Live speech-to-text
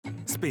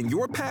Spin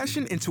your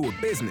passion into a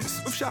business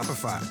with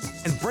Shopify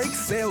and break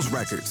sales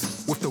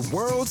records with the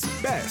world's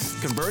best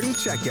converting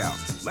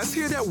checkout. Let's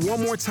hear that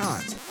one more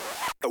time.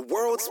 The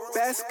world's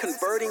best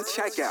converting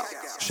checkout.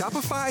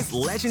 Shopify's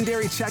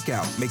legendary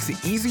checkout makes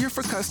it easier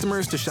for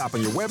customers to shop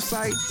on your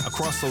website,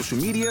 across social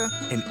media,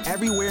 and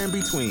everywhere in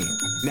between.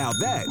 Now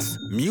that's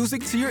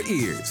music to your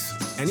ears.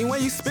 Any way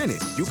you spin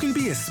it, you can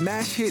be a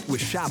smash hit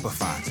with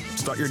Shopify.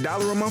 Start your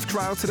 $1 a month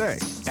trial today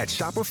at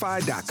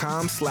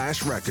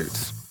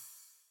shopify.com/records.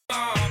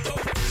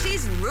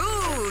 She's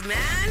rude,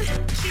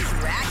 man. She's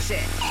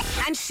ratchet.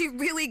 And she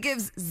really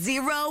gives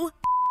zero.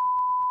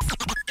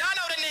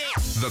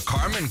 The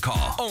Carmen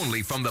Call,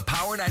 only from the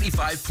Power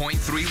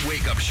 95.3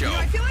 Wake Up Show. You know,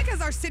 I feel like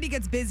as our city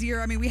gets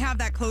busier, I mean, we have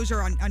that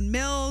closure on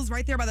Mills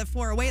right there by the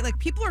 408. Like,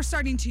 people are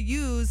starting to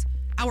use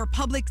our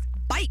public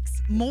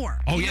bikes more.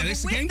 Oh, yeah, this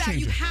is a game changer.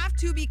 You have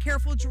to be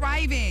careful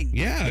driving.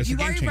 Yeah, if it's you a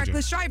game are a changer.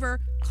 reckless driver,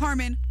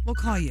 Carmen will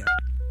call you. I'm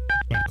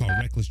about to call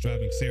reckless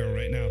driving Sarah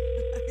right now.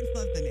 I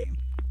love the name.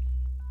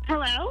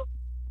 Hello?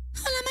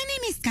 Hello, my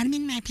name is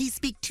Carmen. May I please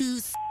speak to...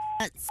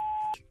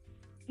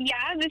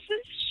 Yeah, this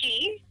is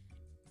she.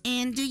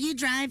 And do you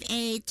drive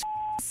a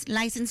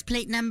license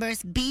plate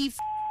numbers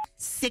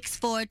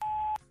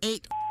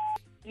B648?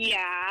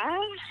 Yeah.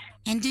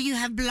 And do you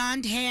have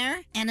blonde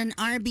hair and an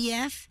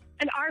RBF?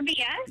 An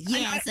RBS?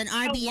 Yes, an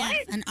RBF.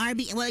 what? An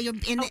RB. Well, you're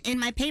in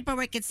my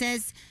paperwork. It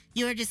says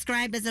you're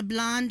described as a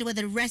blonde with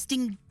a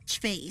resting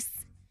face.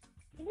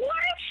 What?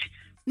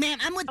 Ma'am,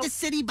 I'm with the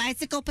City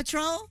Bicycle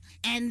Patrol,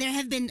 and there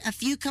have been a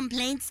few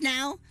complaints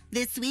now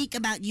this week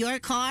about your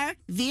car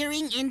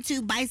veering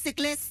into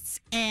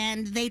bicyclists,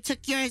 and they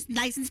took your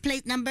license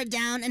plate number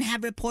down and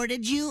have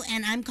reported you,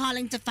 and I'm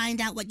calling to find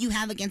out what you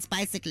have against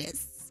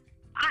bicyclists.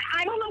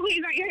 I don't know who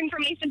you got your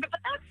information, but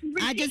that's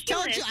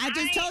ridiculous. I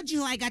just told you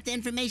who I got the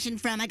information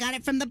from. I got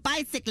it from the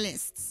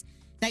bicyclists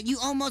that you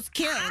almost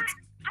killed.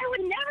 I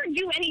would never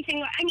do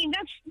anything. I mean,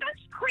 that's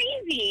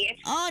crazy.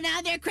 Oh,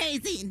 now they're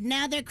crazy.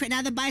 Now the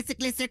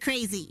bicyclists are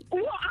crazy.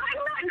 Well, I'm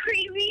not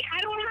crazy.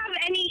 I don't have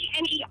any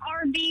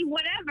RV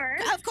whatever.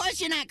 Of course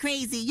you're not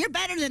crazy. You're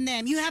better than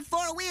them. You have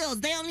 4 wheels.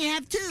 They only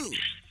have 2.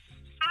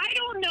 I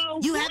don't know.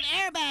 You have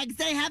airbags.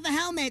 They have a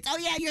helmet. Oh,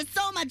 yeah, you're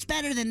so much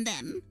better than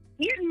them.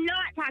 You're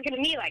not talking to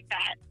me like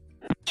that.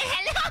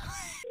 Hello?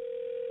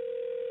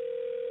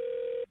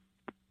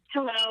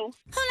 Hello.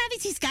 Hola,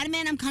 this is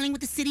Carmen. I'm calling with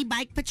the City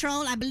Bike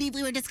Patrol. I believe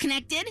we were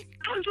disconnected.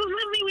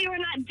 Absolutely, we were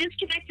not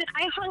disconnected.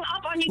 I hung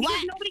up on you because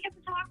What? nobody gets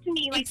to talk to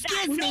me like Excuse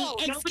that. me. No,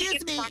 nobody Excuse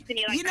gets me. to talk to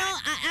me like You know,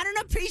 that. I don't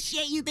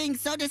appreciate you being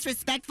so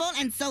disrespectful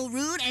and so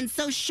rude and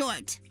so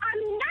short.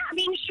 I'm not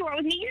being short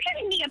with me. You're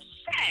getting me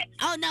upset.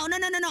 Oh, no.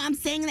 I'm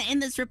saying that in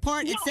this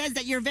report, it No. says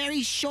that you're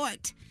very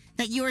short,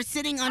 that you were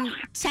sitting on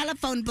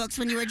telephone books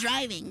when you were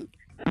driving.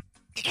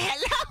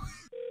 Hello?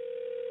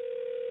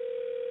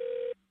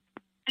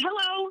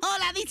 Hello?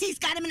 Hola, this is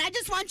Carmen. I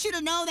just want you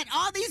to know that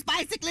all these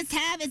bicyclists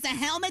have is a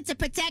helmet to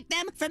protect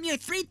them from your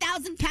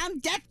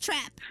 3,000-pound death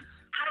trap.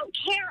 I don't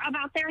care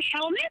about their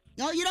helmets.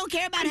 No, you don't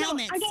care about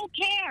helmets. I don't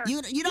care.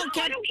 You don't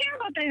care. I don't care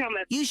about their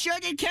helmets. You sure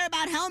did care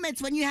about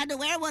helmets when you had to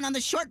wear one on the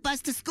short bus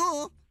to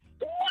school.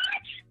 What?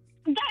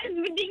 That is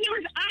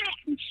ridiculous.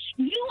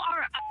 You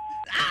are...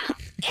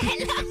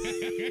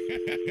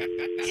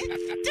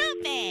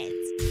 Stupid.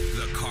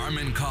 The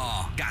Carmen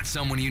Call. Got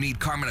someone you need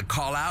Carmen to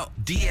call out?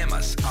 DM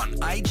us on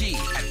IG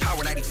at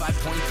Power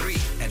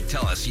 95.3 and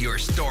tell us your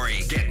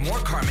story. Get more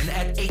Carmen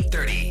at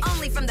 8:30.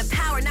 Only from the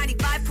Power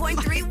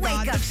 95.3 Wake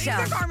God, Up the things Show.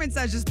 that Carmen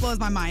says just blows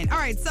my mind. All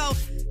right, so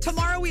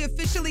tomorrow we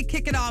officially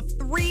kick it off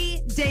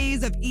 3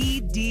 days of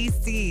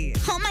EDC.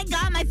 Oh my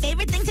God, my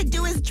favorite thing to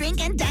do is drink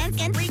and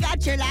dance, and we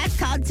got your last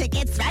call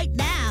tickets right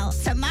now.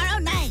 Tomorrow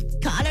night,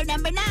 caller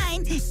number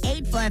 9,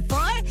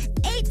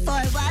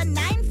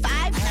 844-841-9